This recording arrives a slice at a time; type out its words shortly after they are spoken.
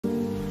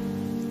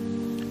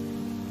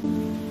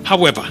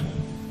However,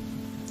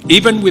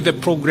 even with the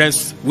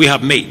progress we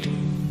have made,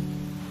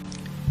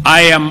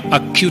 I am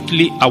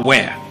acutely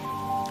aware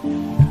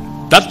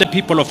that the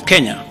people of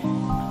Kenya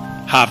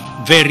have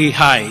very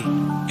high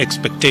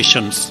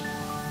expectations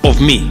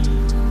of me.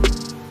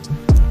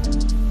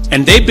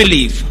 And they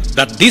believe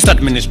that this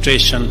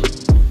administration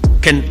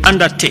can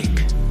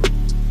undertake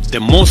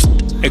the most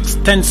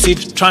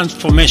extensive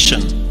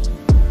transformation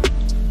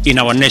in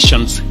our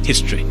nation's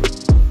history.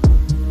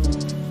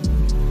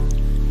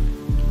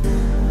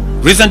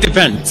 Recent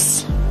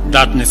events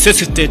that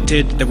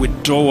necessitated the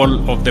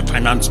withdrawal of the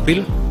finance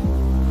bill,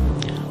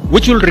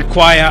 which will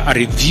require a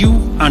review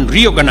and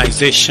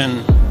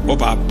reorganization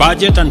of our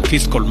budget and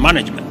fiscal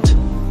management,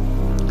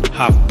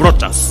 have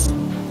brought us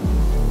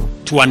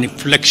to an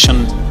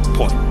inflection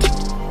point.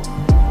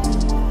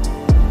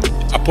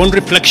 Upon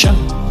reflection,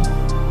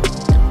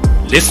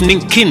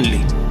 listening keenly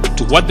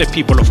to what the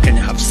people of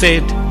Kenya have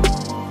said,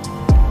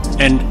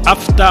 and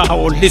after a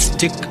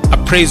holistic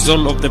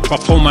appraisal of the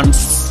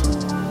performance of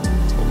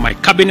my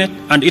cabinet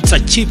and its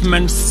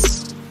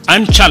achievements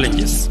and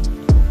challenges,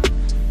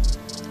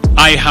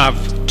 I have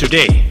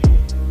today,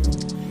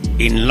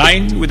 in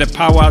line with the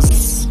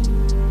powers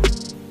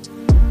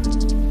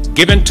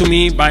given to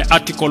me by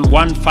Article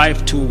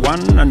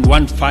 1521 and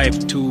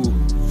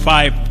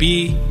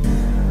 1525B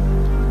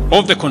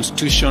of the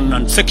Constitution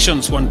and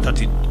Sections 12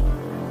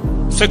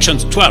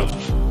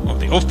 of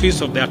the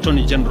Office of the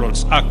Attorney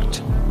General's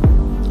Act,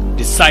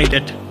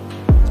 decided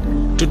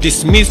to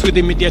dismiss with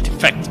immediate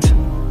effect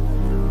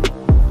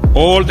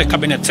all the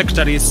Cabinet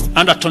Secretaries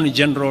and Attorney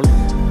General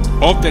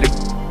of the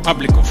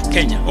Republic of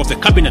Kenya, of the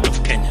Cabinet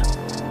of Kenya,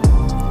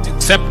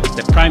 except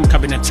the Prime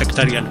Cabinet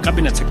Secretary and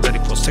Cabinet Secretary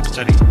for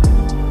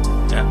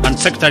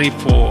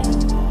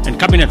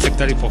Cabinet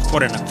Secretary for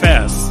Foreign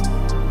Affairs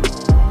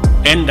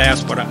and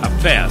Diaspora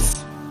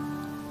Affairs.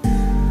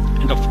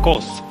 And of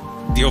course,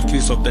 the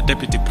Office of the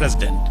Deputy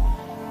President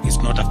is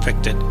not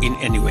affected in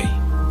any way.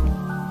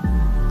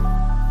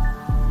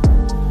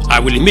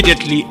 I will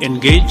immediately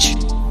engage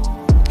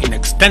in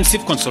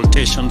extensive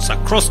consultations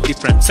across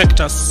different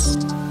sectors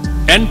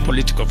and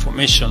political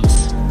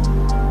formations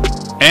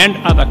and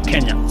other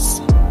Kenyans,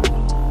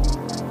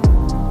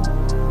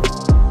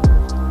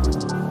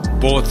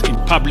 both in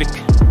public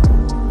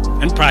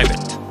and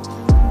private,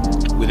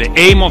 with the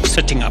aim of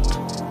setting up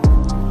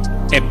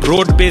a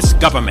broad-based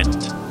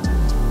government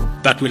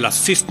that will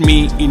assist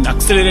me in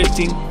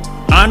accelerating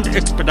and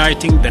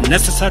expediting the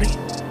necessary,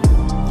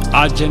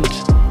 urgent,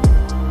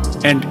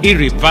 and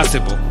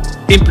irreversible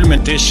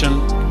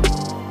implementation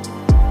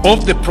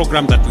of the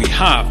program that we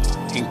have,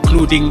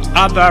 including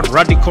other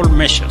radical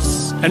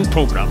measures and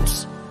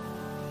programs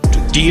to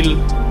deal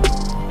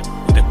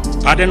with the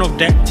burden of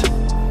debt,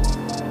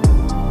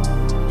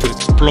 to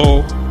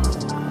explore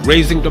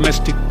raising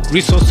domestic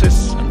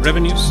resources and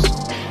revenues,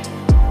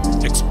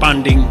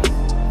 expanding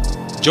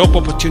job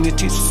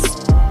opportunities,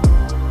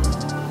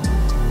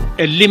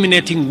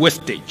 eliminating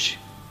wastage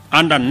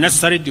and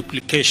unnecessary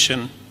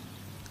duplication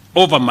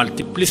of a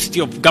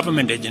multiplicity of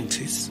government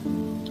agencies,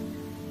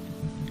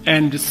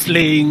 and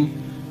slaying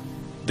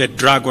the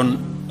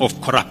dragon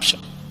of corruption,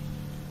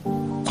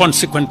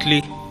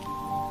 consequently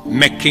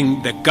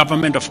making the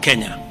government of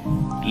Kenya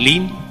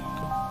lean,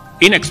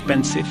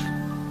 inexpensive,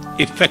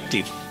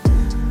 effective,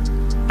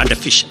 and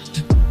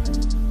efficient.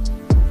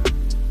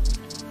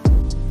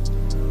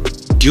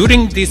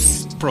 During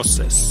this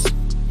process,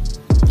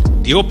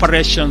 the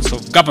operations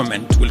of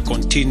government will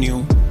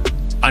continue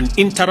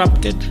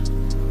uninterrupted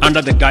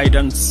under the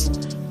guidance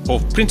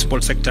of principal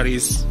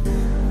secretaries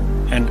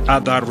and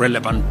other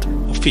relevant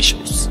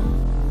officials.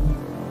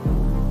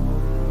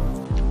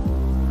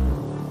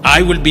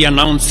 I will be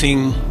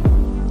announcing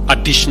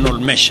additional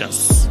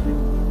measures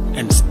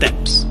and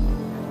steps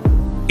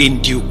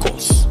in due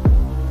course.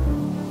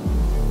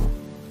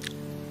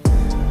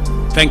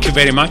 Thank you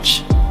very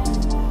much,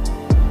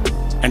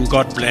 and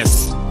God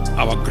bless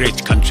our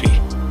great country,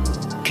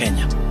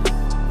 Kenya.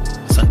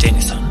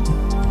 Asanteni sana.